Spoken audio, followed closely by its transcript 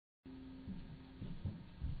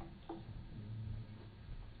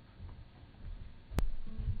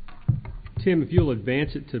Tim, if you'll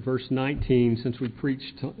advance it to verse 19, since I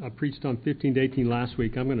preached on 15 to 18 last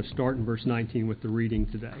week, I'm going to start in verse 19 with the reading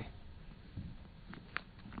today.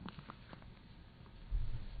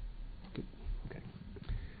 Okay.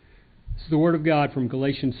 This is the Word of God from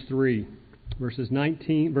Galatians 3, verse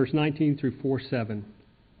 19 through 4:7.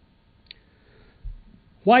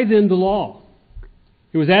 Why then the law?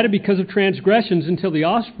 It was added because of transgressions until the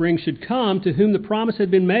offspring should come to whom the promise had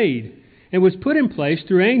been made, and was put in place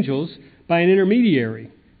through angels by an intermediary.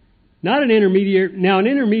 Now an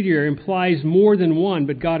intermediary implies more than one,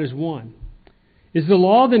 but God is one. Is the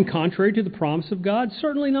law then contrary to the promise of God?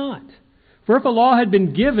 Certainly not. For if a law had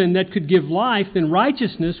been given that could give life, then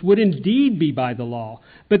righteousness would indeed be by the law.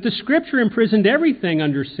 But the Scripture imprisoned everything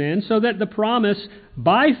under sin, so that the promise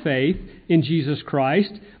by faith in Jesus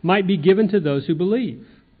Christ might be given to those who believe.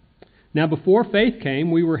 Now before faith came,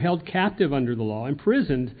 we were held captive under the law,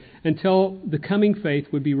 imprisoned until the coming faith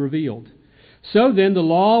would be revealed. So then the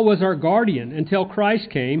law was our guardian until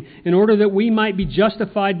Christ came, in order that we might be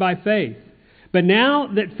justified by faith. But now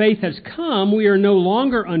that faith has come, we are no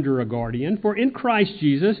longer under a guardian, for in Christ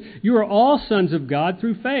Jesus you are all sons of God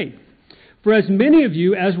through faith. For as many of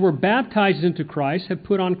you as were baptized into Christ have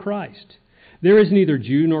put on Christ. There is neither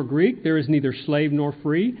Jew nor Greek, there is neither slave nor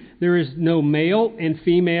free, there is no male and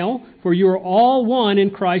female, for you are all one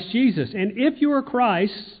in Christ Jesus. And if you are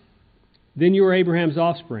Christ's, then you are Abraham's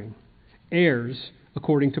offspring, heirs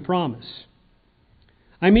according to promise.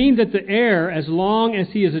 I mean that the heir, as long as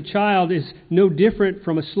he is a child, is no different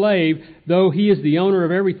from a slave, though he is the owner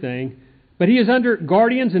of everything. But he is under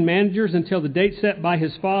guardians and managers until the date set by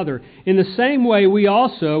his father. In the same way, we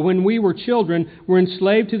also, when we were children, were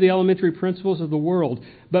enslaved to the elementary principles of the world.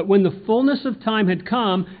 But when the fullness of time had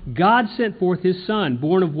come, God sent forth His Son,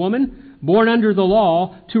 born of woman, born under the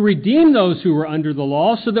law, to redeem those who were under the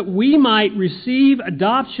law, so that we might receive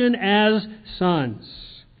adoption as sons.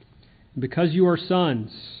 And because you are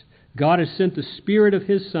sons, God has sent the Spirit of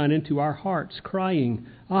His Son into our hearts, crying,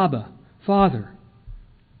 Abba, Father.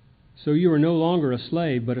 So you are no longer a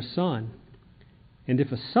slave, but a son. And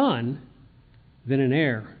if a son, then an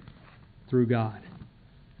heir through God.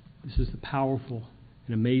 This is the powerful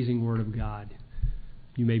and amazing Word of God.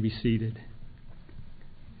 You may be seated.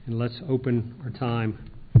 And let's open our time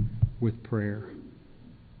with prayer.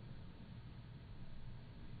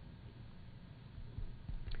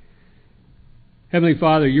 Heavenly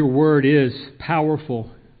Father, Your Word is powerful,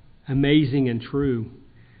 amazing, and true.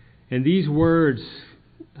 And these words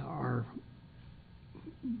are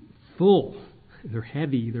full. They're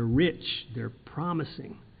heavy, they're rich, they're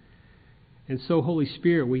promising. And so, Holy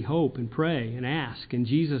Spirit, we hope and pray and ask in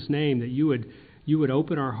Jesus' name that you would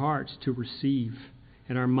open our hearts to receive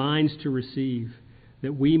and our minds to receive,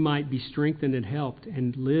 that we might be strengthened and helped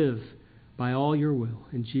and live by all Your will.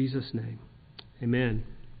 In Jesus' name, amen.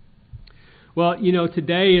 Well,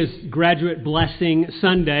 today is Graduate Blessing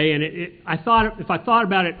Sunday, and if I thought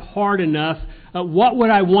about it hard enough, what would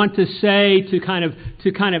I want to say to kind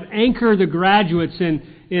of anchor the graduates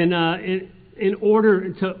in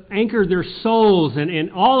order to anchor their souls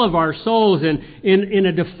and all of our souls in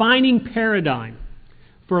a defining paradigm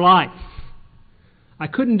for life? I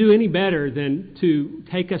couldn't do any better than to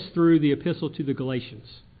take us through the epistle to the Galatians.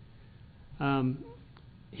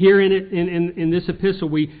 Here in this epistle,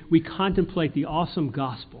 we contemplate the awesome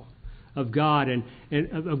gospel of God and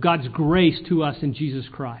of God's grace to us in Jesus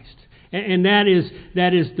Christ. And that is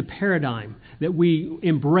the paradigm that we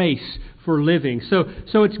embrace for living. So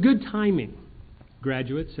it's good timing,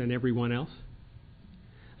 graduates and everyone else.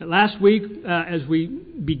 Last week, as we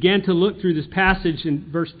began to look through this passage in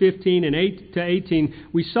verse 15 and 8 to 18,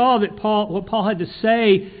 we saw that what Paul had to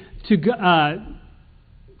say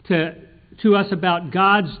to us about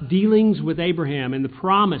God's dealings with Abraham and the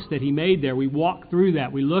promise that He made there. We walked through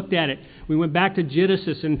that. We looked at it. We went back to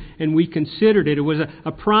Genesis and we considered it. It was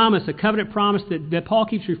a promise, a covenant promise that Paul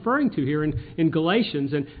keeps referring to here in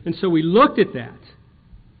Galatians. And so we looked at that.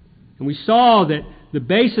 And we saw that the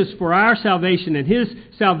basis for our salvation and His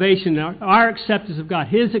salvation, our acceptance of God,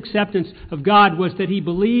 His acceptance of God was that He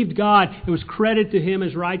believed God. It was credited to Him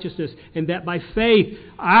as righteousness. And that by faith,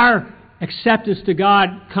 our acceptance to God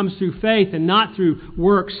comes through faith and not through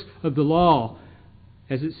works of the law.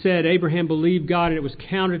 As it said, Abraham believed God and it was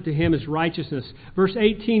counted to him as righteousness. Verse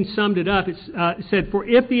 18 summed it up. It said, for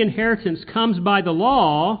if the inheritance comes by the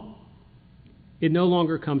law, it no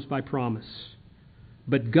longer comes by promise.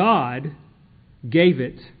 But God gave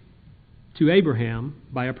it to Abraham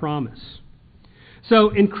by a promise. So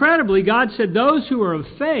incredibly, God said those who are of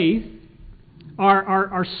faith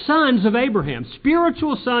are sons of Abraham,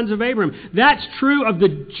 spiritual sons of Abraham. That's true of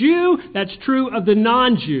the Jew, that's true of the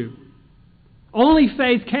non-Jew. Only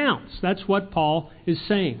faith counts. That's what Paul is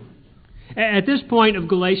saying. At this point of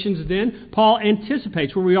Galatians then, Paul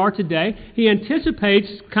anticipates where we are today. He anticipates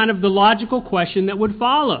kind of the logical question that would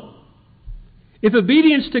follow. If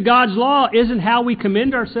obedience to God's law isn't how we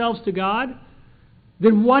commend ourselves to God,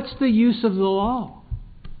 then what's the use of the law?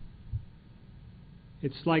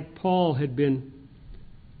 It's like Paul had been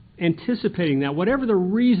anticipating that. Whatever the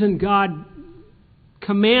reason God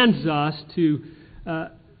commands us to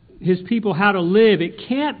His people how to live, it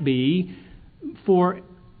can't be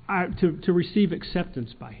to receive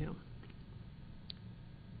acceptance by Him.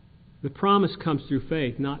 The promise comes through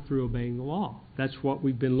faith, not through obeying the law. That's what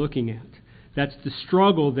we've been looking at. That's the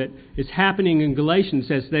struggle that is happening in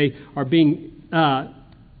Galatians as they are being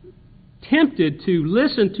tempted to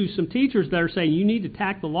listen to some teachers that are saying you need to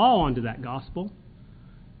tack the law onto that gospel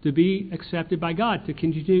to be accepted by God, to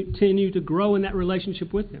continue to grow in that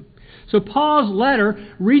relationship with Him. So Paul's letter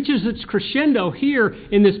reaches its crescendo here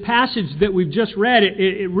in this passage that we've just read.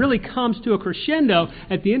 It really comes to a crescendo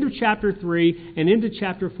at the end of chapter 3 and into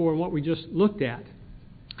chapter 4 and what we just looked at.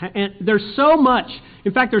 And there's so much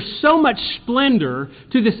splendor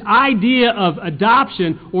to this idea of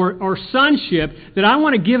adoption or sonship that I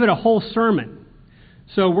want to give it a whole sermon.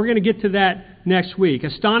 So we're going to get to that next week.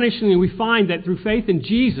 Astonishingly, we find that through faith in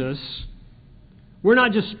Jesus, we're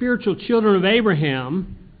not just spiritual children of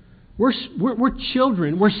Abraham. We're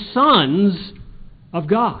children. We're sons of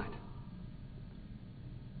God.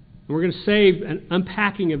 And we're going to save an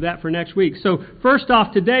unpacking of that for next week. So first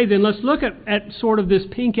off today, then, let's look at sort of this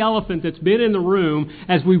pink elephant that's been in the room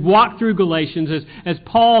as we walk through Galatians, as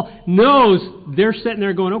Paul knows they're sitting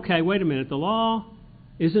there going, okay, wait a minute, the law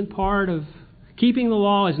isn't part of... Keeping the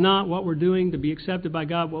law is not what we're doing to be accepted by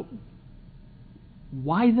God. Well,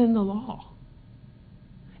 why then the law?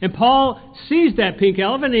 And Paul sees that pink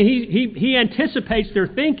elephant and he anticipates their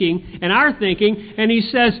thinking and our thinking, and he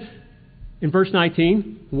says in verse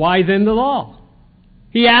 19, why then the law?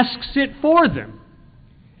 He asks it for them.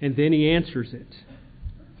 And then he answers it.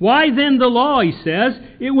 Why then the law, he says?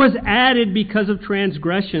 It was added because of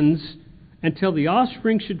transgressions until the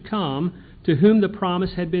offspring should come to whom the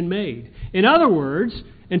promise had been made. In other words,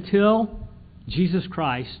 until Jesus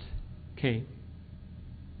Christ came.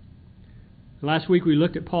 Last week we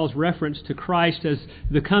looked at Paul's reference to Christ as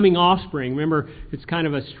the coming offspring. Remember, it's kind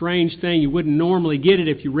of a strange thing. You wouldn't normally get it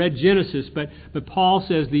if you read Genesis, but Paul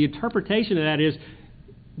says the interpretation of that is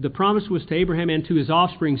the promise was to Abraham and to his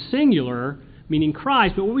offspring, singular, meaning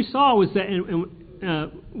Christ. But what we saw was that,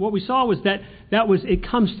 it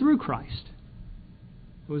comes through Christ.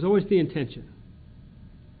 It was always the intention.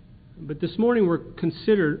 But this morning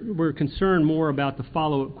we're concerned more about the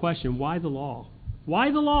follow-up question, why the law?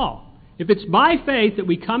 Why the law? If it's by faith that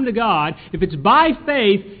we come to God, if it's by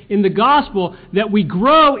faith in the gospel that we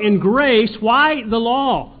grow in grace, why the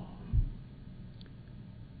law?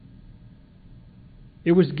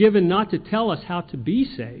 It was given not to tell us how to be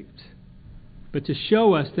saved, but to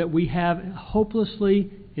show us that we have a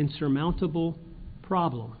hopelessly insurmountable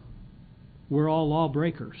problem. We're all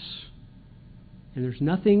lawbreakers. And there's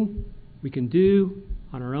nothing we can do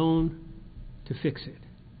on our own to fix it.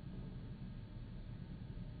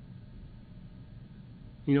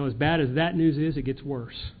 You know, as bad as that news is, it gets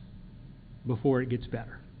worse before it gets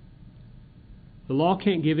better. The law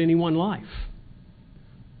can't give anyone life.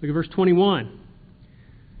 Look at verse 21.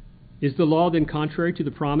 Is the law then contrary to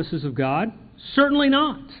the promises of God? Certainly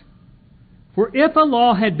not. For if a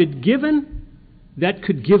law had been given that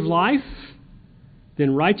could give life,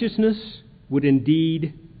 then righteousness would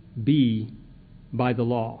indeed be by the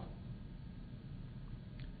law.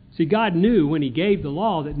 See, God knew when He gave the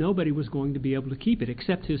law that nobody was going to be able to keep it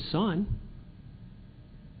except His Son.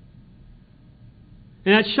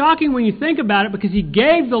 And that's shocking when you think about it, because He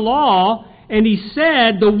gave the law and He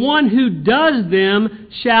said, the one who does them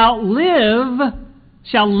shall live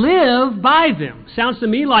by them. Sounds to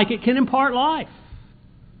me like it can impart life.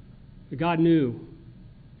 But God knew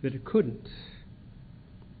that it couldn't.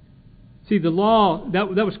 See, the law, that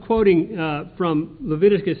was quoting from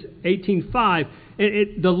Leviticus 18:5.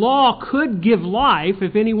 The law could give life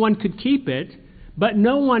if anyone could keep it, but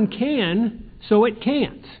no one can, so it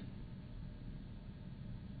can't.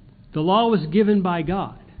 The law was given by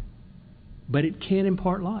God, but it can't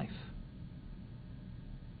impart life.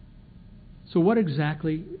 So what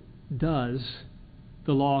exactly does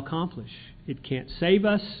the law accomplish? It can't save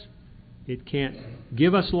us. It can't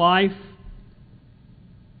give us life.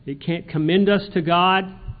 It can't commend us to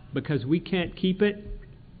God because we can't keep it.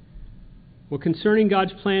 Well, concerning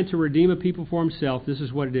God's plan to redeem a people for Himself, this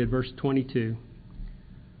is what it did, verse 22.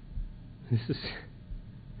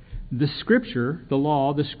 the Scripture, the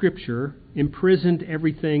law, the Scripture, imprisoned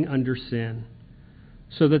everything under sin,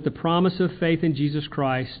 so that the promise of faith in Jesus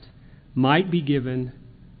Christ might be given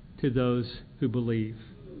to those who believe.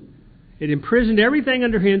 It imprisoned everything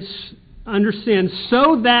under sin,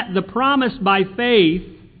 so that the promise by faith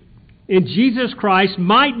in Jesus Christ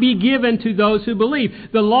might be given to those who believe.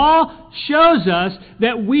 The law shows us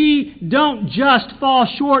that we don't just fall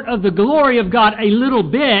short of the glory of God a little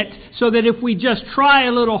bit, so that if we just try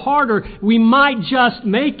a little harder, we might just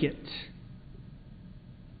make it.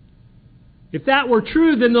 If that were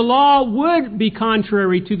true, then the law would be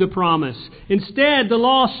contrary to the promise. Instead, the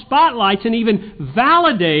law spotlights and even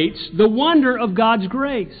validates the wonder of God's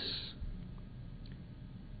grace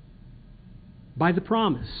by the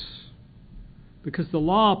promise. Because the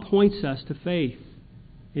law points us to faith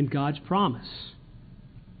in God's promise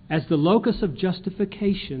as the locus of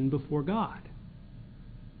justification before God.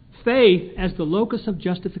 Faith as the locus of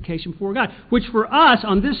justification before God, which for us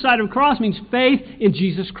on this side of the cross means faith in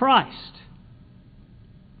Jesus Christ.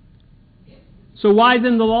 So why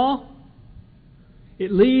then the law?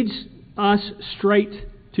 It leads us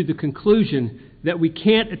straight to the conclusion that we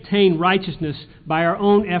can't attain righteousness by our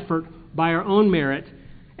own effort, by our own merit,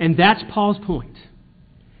 and that's Paul's point.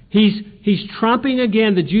 He's trumping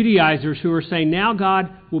again the Judaizers who are saying, now God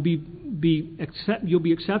will you'll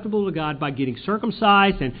be acceptable to God by getting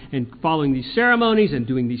circumcised and following these ceremonies and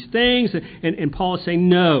doing these things. And Paul is saying,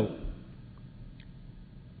 no.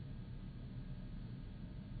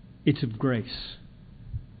 It's of grace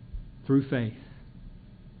through faith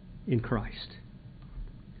in Christ.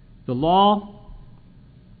 The law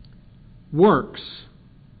works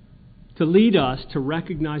to lead us to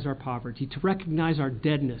recognize our poverty, to recognize our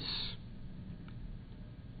deadness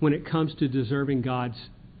when it comes to deserving God's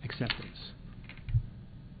acceptance.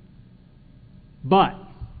 But,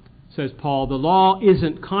 says Paul, the law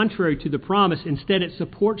isn't contrary to the promise. Instead, it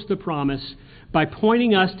supports the promise by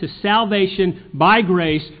pointing us to salvation by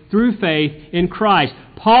grace through faith in Christ.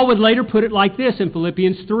 Paul would later put it like this in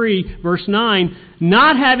Philippians 3, verse 9,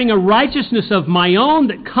 not having a righteousness of my own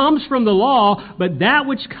that comes from the law, but that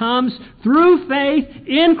which comes through faith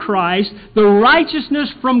in Christ, the righteousness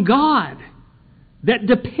from God that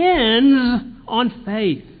depends on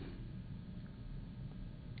faith.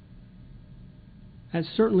 That's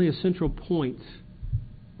certainly a central point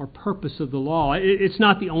or purpose of the law. It's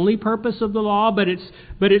not the only purpose of the law, but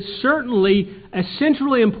it's certainly a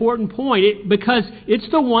centrally important point because it's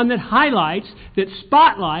the one that highlights, that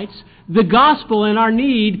spotlights the gospel and our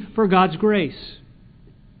need for God's grace.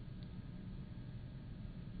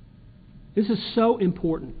 This is so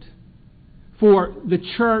important for the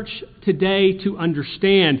church today to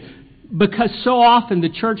understand, because so often the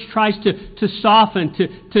church tries to soften,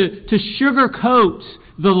 to sugarcoat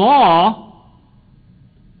the law,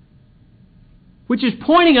 which is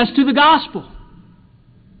pointing us to the gospel.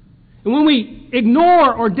 And when we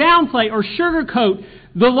ignore or downplay or sugarcoat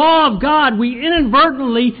the law of God, we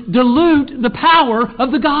inadvertently dilute the power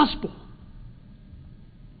of the gospel.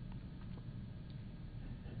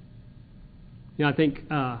 I think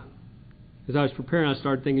as I was preparing, I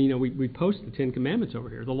started thinking, we post the Ten Commandments over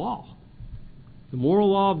here, the law. The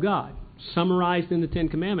moral law of God, summarized in the Ten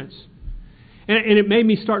Commandments. And it made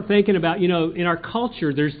me start thinking about, in our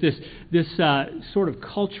culture, there's this sort of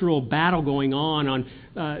cultural battle going on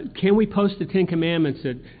can we post the Ten Commandments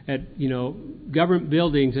at government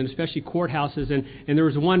buildings and especially courthouses. And there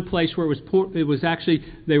was one place where it was actually,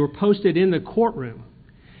 they were posted in the courtroom.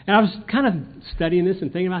 And I was kind of studying this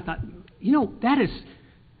and thinking about, I thought,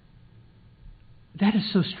 that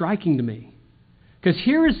is so striking to me. Because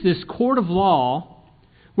here is this court of law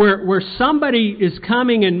where somebody is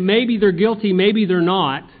coming and maybe they're guilty, maybe they're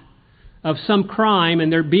not, of some crime,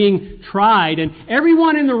 and they're being tried, and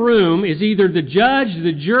everyone in the room is either the judge,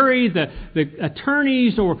 the jury, the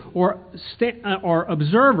attorneys, or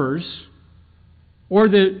observers, or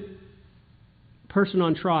the person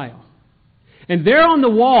on trial. And there on the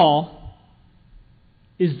wall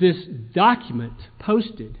is this document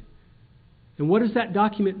posted. And what does that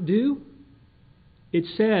document do? It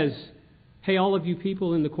says, hey, all of you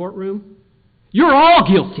people in the courtroom, you're all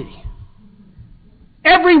guilty.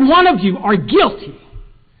 Every one of you are guilty.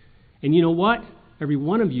 And you know what? Every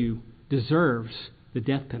one of you deserves the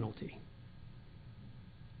death penalty.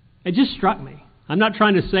 It just struck me. I'm not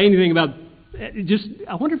trying to say anything about it.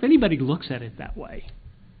 I wonder if anybody looks at it that way.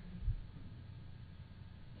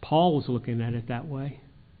 Paul was looking at it that way.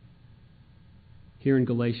 Here in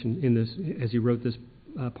Galatians, as he wrote this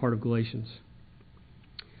part of Galatians.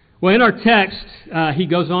 Well, in our text, he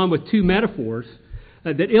goes on with two metaphors.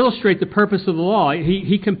 that illustrate the purpose of the law.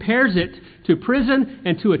 He compares it to prison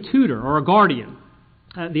and to a tutor or a guardian.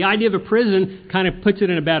 The idea of a prison kind of puts it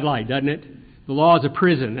in a bad light, doesn't it? The law is a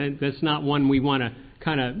prison, and that's not one we want to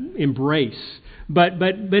kind of embrace. But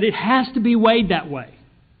it has to be weighed that way.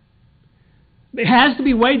 It has to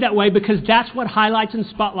be weighed that way because that's what highlights and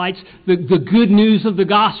spotlights the good news of the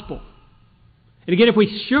gospel. And again, if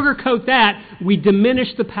we sugarcoat that, we diminish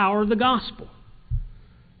the power of the gospel.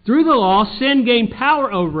 Through the law, sin gained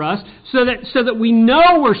power over us so that we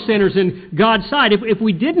know we're sinners in God's sight. If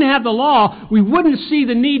we didn't have the law, we wouldn't see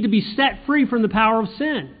the need to be set free from the power of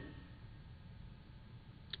sin.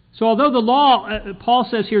 So although the law, Paul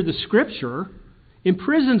says here, the Scripture,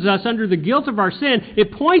 imprisons us under the guilt of our sin,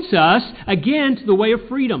 it points us, again, to the way of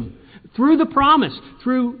freedom. Through the promise,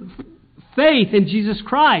 through faith in Jesus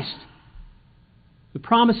Christ. The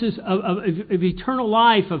promises of eternal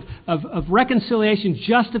life, of reconciliation,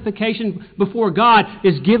 justification before God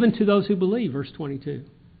is given to those who believe, verse 22.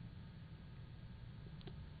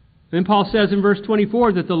 Then Paul says in verse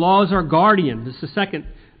 24 that the law is our guardian. This is the second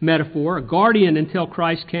metaphor, a guardian until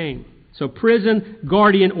Christ came. So prison,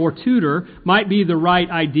 guardian, or tutor might be the right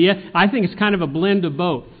idea. I think it's kind of a blend of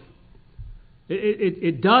both.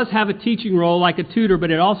 It does have a teaching role like a tutor,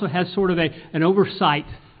 but it also has sort of an oversight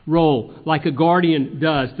role like a guardian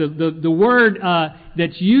does. The word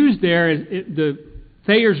that's used there is the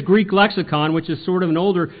Thayer's Greek lexicon, which is sort of an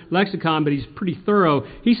older lexicon, but he's pretty thorough.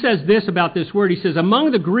 He says this about this word. He says,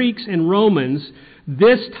 among the Greeks and Romans,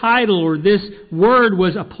 this title or this word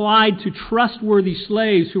was applied to trustworthy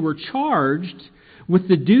slaves who were charged with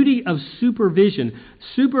the duty of supervision,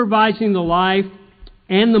 supervising the life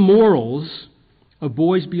and the morals of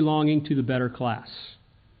boys belonging to the better class.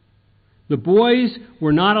 The boys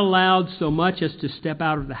were not allowed so much as to step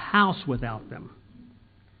out of the house without them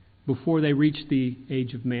before they reached the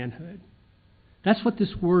age of manhood. That's what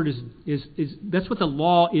this word is that's what the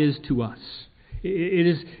law is to us.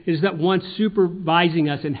 It is that one supervising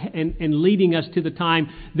us and leading us to the time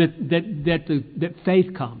that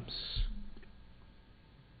faith comes.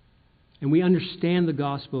 And we understand the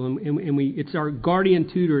gospel, and it's our guardian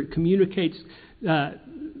tutor. It communicates the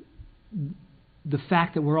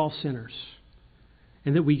fact that we're all sinners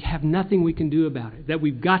and that we have nothing we can do about it, that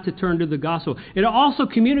we've got to turn to the gospel. It also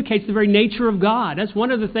communicates the very nature of God. That's one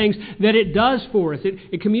of the things that it does for us.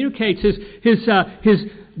 It communicates His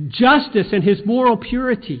justice and His moral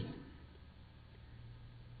purity.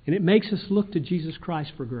 And it makes us look to Jesus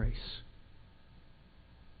Christ for grace.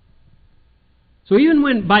 So even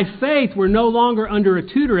when by faith we're no longer under a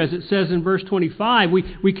tutor, as it says in verse 25,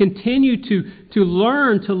 we continue to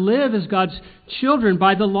learn to live as God's children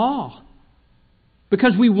by the law.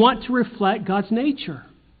 Because we want to reflect God's nature.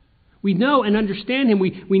 We know and understand Him.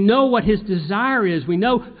 We know what His desire is. We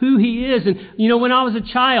know who He is. And, when I was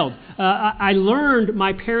a child, I learned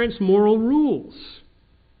my parents' moral rules.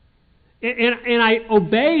 And I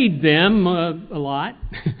obeyed them a lot.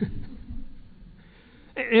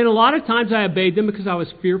 And a lot of times I obeyed them because I was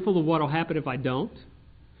fearful of what will happen if I don't.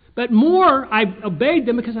 But more, I obeyed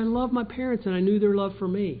them because I loved my parents and I knew their love for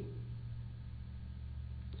me.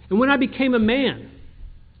 And when I became a man,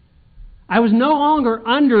 I was no longer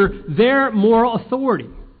under their moral authority.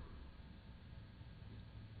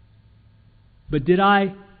 But did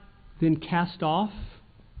I then cast off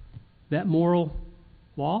that moral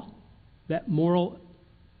law? That moral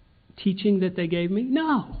teaching that they gave me?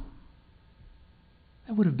 No.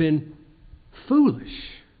 That would have been foolish.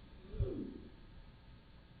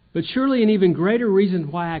 But surely an even greater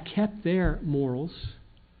reason why I kept their morals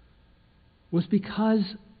was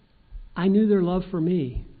because I knew their love for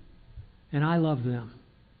me. And I love them.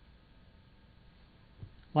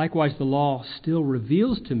 Likewise, the law still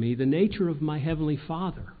reveals to me the nature of my Heavenly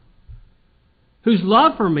Father, whose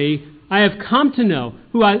love for me I have come to know,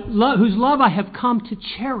 whose love I have come to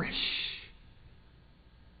cherish,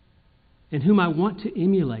 and whom I want to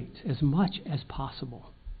emulate as much as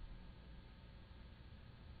possible.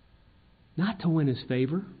 Not to win His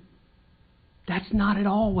favor. That's not at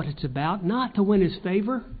all what it's about. Not to win His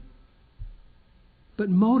favor, but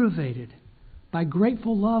motivated by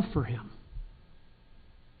grateful love for Him.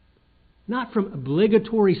 Not from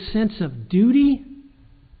obligatory sense of duty,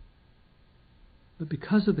 but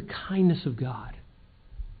because of the kindness of God.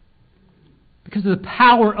 Because of the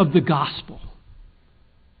power of the gospel.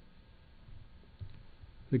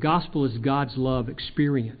 The gospel is God's love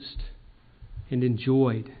experienced and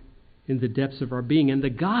enjoyed in the depths of our being. And the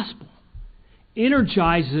gospel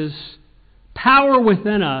energizes power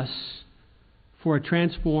within us for a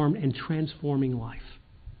transformed and transforming life.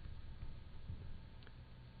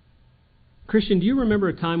 Christian, do you remember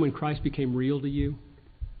a time when Christ became real to you?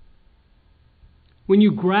 when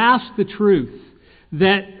you grasp the truth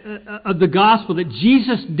that of the gospel, that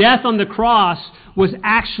Jesus' death on the cross was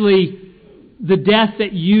actually the death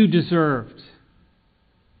that you deserved,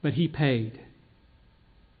 but He paid.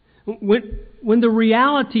 When the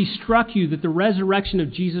reality struck you that the resurrection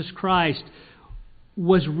of Jesus Christ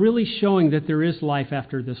was really showing that there is life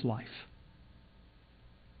after this life,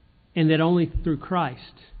 and that only through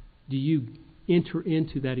Christ do you enter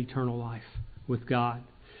into that eternal life with God.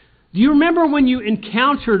 Do you remember when you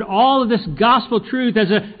encountered all of this gospel truth as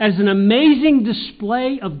an amazing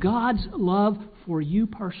display of God's love for you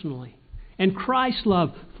personally and Christ's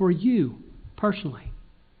love for you personally?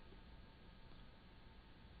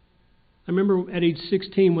 I remember at age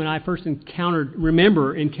 16 when I first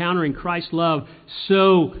remember encountering Christ's love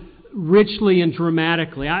so richly and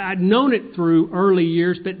dramatically. I'd known it through early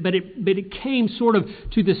years, but it came sort of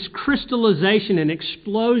to this crystallization and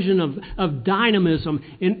explosion of dynamism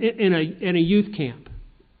in a youth camp.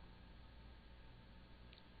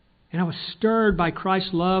 And I was stirred by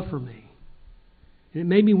Christ's love for me. And it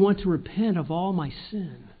made me want to repent of all my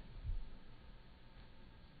sin.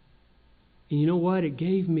 And you know what? It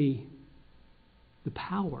gave me the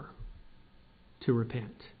power to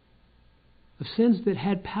repent of sins that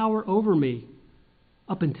had power over me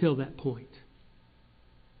up until that point.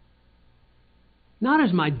 Not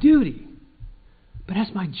as my duty, but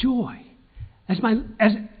as my joy, as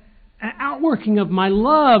an outworking of my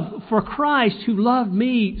love for Christ, who loved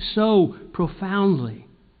me so profoundly,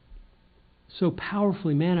 so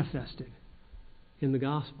powerfully manifested in the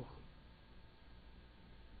gospel.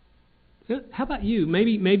 How about you?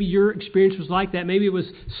 Maybe your experience was like that. Maybe it was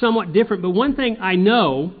somewhat different. But one thing I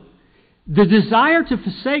know, the desire to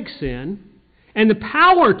forsake sin and the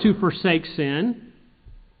power to forsake sin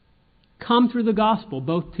come through the gospel,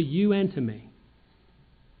 both to you and to me.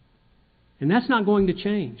 And that's not going to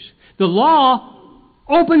change. The law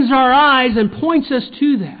opens our eyes and points us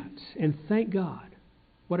to that. And thank God,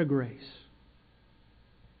 what a grace.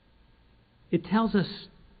 It tells us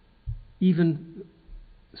even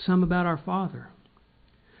some about our Father.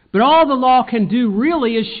 But all the law can do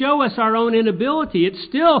really is show us our own inability. It's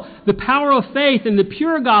still the power of faith and the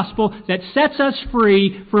pure gospel that sets us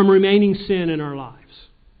free from remaining sin in our lives.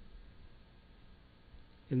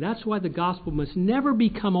 And that's why the gospel must never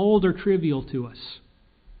become old or trivial to us.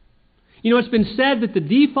 You know, it's been said that the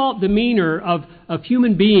default demeanor of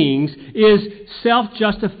human beings is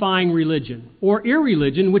self-justifying religion, or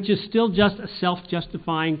irreligion, which is still just a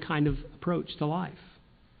self-justifying kind of approach to life.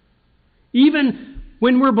 Even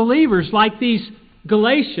when we're believers like these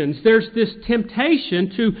Galatians, there's this temptation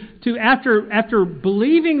to after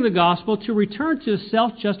believing the gospel, to return to a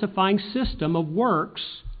self-justifying system of works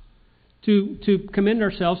to commend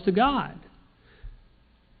ourselves to God.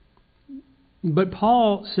 But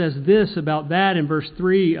Paul says this about that in verse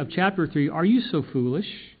 3 of chapter 3. Are you so foolish?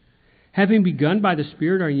 Having begun by the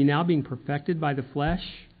Spirit, are you now being perfected by the flesh?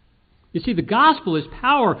 You see, the gospel is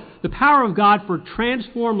power, the power of God for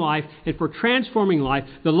transformed life and for transforming life.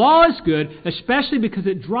 The law is good, especially because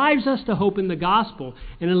it drives us to hope in the gospel.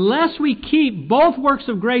 And unless we keep both works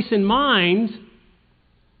of grace in mind,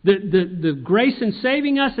 the grace in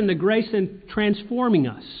saving us and the grace in transforming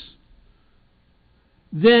us,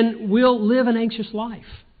 then we'll live an anxious life.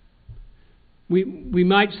 We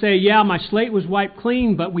might say, yeah, my slate was wiped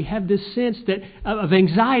clean, but we have this sense that of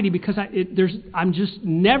anxiety because I'm just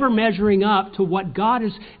never measuring up to what God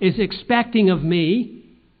is expecting of me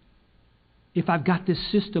if I've got this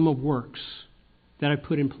system of works that I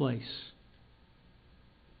put in place.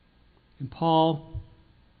 And Paul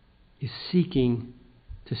is seeking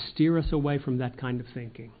to steer us away from that kind of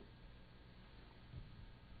thinking.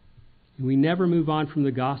 And we never move on from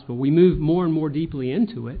the gospel. We move more and more deeply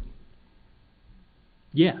into it.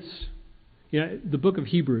 Yes. You know, the book of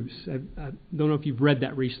Hebrews, I don't know if you've read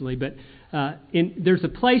that recently, but there's a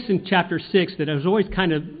place in chapter 6 that I was always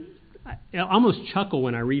I almost chuckle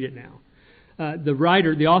when I read it now.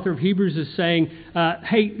 The author of Hebrews is saying,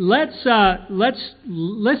 hey, let's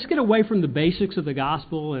get away from the basics of the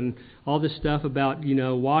gospel and all this stuff about,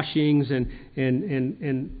 washings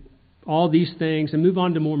and all these things and move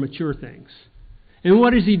on to more mature things. And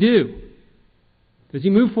what does he do? Does he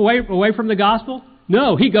move away from the gospel?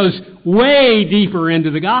 No, he goes way deeper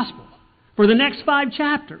into the gospel for the next 5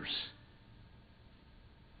 chapters.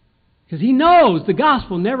 Because he knows the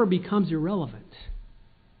gospel never becomes irrelevant.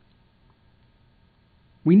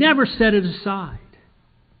 We never set it aside.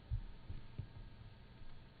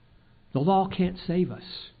 The law can't save us.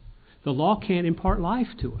 The law can't impart life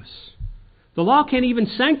to us. The law can't even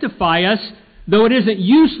sanctify us, though it isn't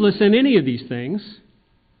useless in any of these things.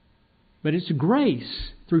 But it's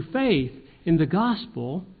grace through faith in the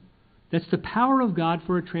gospel that's the power of God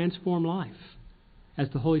for a transformed life as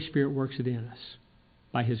the Holy Spirit works it in us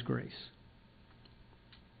by His grace.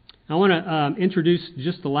 I want to introduce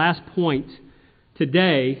just the last point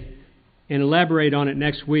today and elaborate on it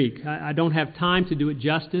next week. I don't have time to do it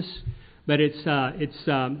justice, but it's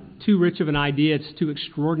too rich of an idea. It's too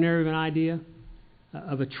extraordinary of an idea,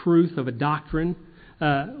 of a truth, of a doctrine.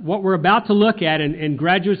 What we're about to look at, and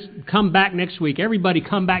graduates, come back next week. Everybody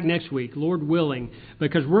come back next week, Lord willing,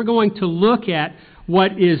 because we're going to look at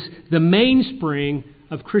what is the mainspring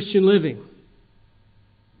of Christian living.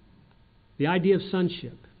 The idea of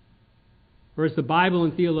sonship. Or as the Bible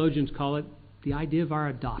and theologians call it, the idea of our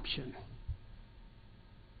adoption.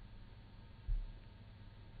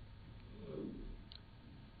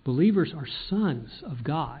 Believers are sons of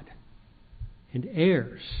God and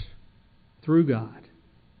heirs through God.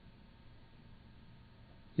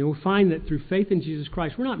 You know, we find that through faith in Jesus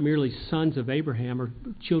Christ, we're not merely sons of Abraham or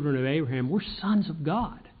children of Abraham. We're sons of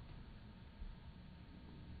God.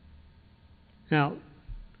 Now,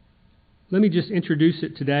 let me just introduce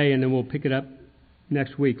it today and then we'll pick it up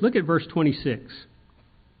next week. Look at verse 26.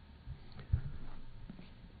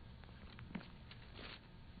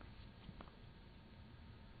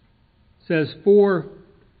 It says,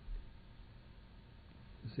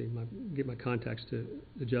 get my context to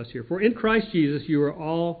adjust here. For in Christ Jesus you are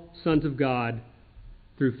all sons of God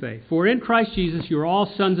through faith. For in Christ Jesus you are all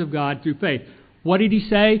sons of God through faith. What did he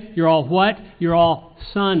say? You're all what? You're all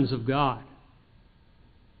sons of God.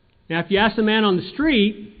 Now, if you ask a man on the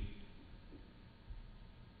street,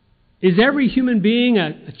 is every human being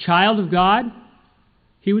a child of God?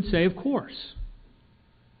 He would say, of course.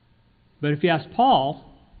 But if you ask Paul,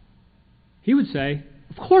 he would say,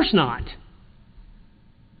 of course not.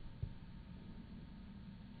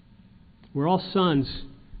 We're all sons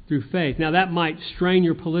through faith. Now, that might strain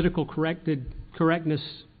your political correctness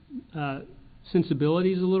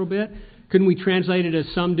sensibilities a little bit. Couldn't we translate it as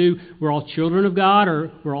some do? We're all children of God,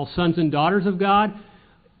 or we're all sons and daughters of God?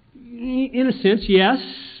 In a sense, yes,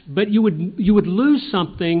 but you would lose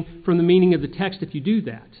something from the meaning of the text if you do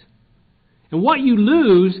that. And what you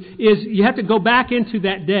lose is you have to go back into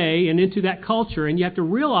that day and into that culture, and you have to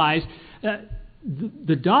realize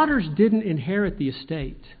the daughters didn't inherit the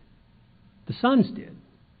estate. The sons did.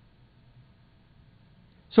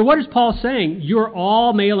 So what is Paul saying? You're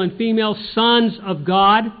all male and female sons of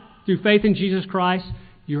God through faith in Jesus Christ.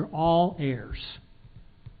 You're all heirs.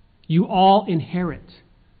 You all inherit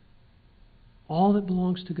all that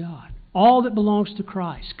belongs to God. All that belongs to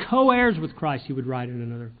Christ. Co-heirs with Christ, he would write in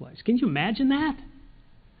another place. Can you imagine that?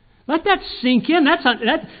 Let that sink in.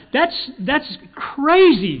 That's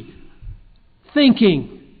crazy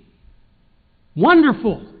thinking.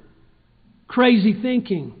 Wonderful. Crazy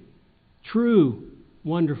thinking. True.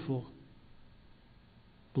 Wonderful.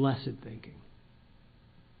 Blessed thinking.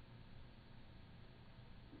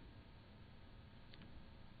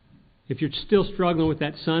 If you're still struggling with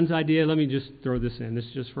that son's idea, let me just throw this in. This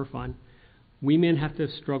is just for fun. We men have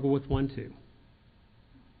to struggle with one too.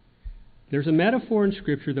 There's a metaphor in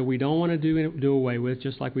Scripture that we don't want to do away with,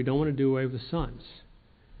 just like we don't want to do away with the sons.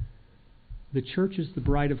 The church is the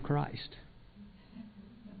bride of Christ.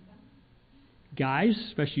 Guys,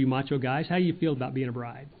 especially you macho guys, how do you feel about being a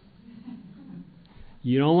bride?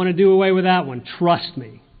 You don't want to do away with that one. Trust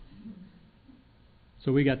me.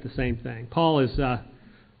 So we got the same thing. Paul is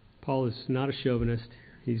not a chauvinist.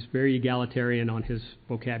 He's very egalitarian on his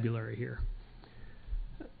vocabulary here.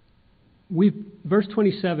 Verse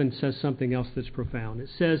 27 says something else that's profound. It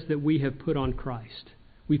says that we have put on Christ.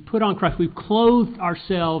 We've put on Christ. We've clothed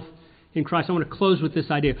ourselves in Christ. I want to close with this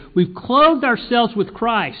idea. We've clothed ourselves with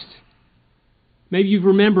Christ. Maybe you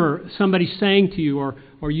remember somebody saying to you,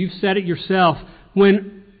 or you've said it yourself,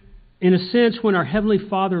 when, in a sense, when our Heavenly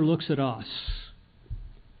Father looks at us,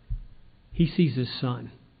 He sees His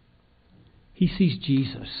Son. He sees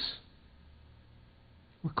Jesus.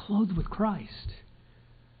 We're clothed with Christ.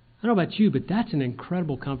 I don't know about you, but that's an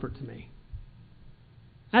incredible comfort to me.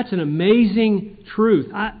 That's an amazing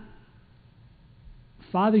truth.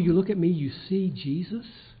 Father, you look at me, you see Jesus.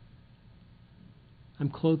 I'm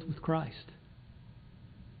clothed with Christ.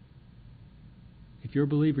 If you're a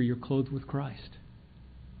believer, you're clothed with Christ.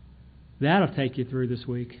 That'll take you through this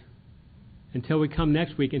week until we come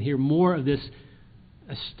next week and hear more of this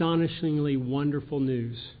astonishingly wonderful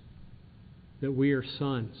news that we are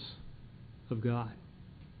sons of God.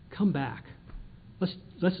 Come back. Let's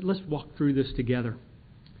walk through this together.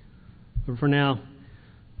 But for now,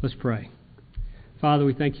 let's pray. Father,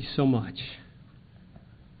 we thank you so much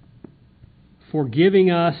for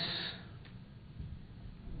giving us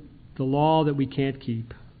the law that we can't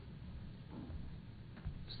keep.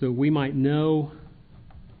 so that we might know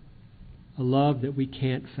a love that we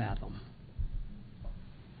can't fathom,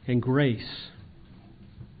 and grace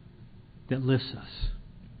that lifts us.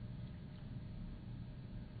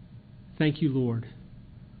 Thank you, Lord,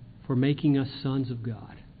 for making us sons of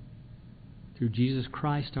God through Jesus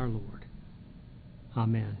Christ our Lord.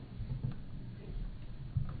 Amen.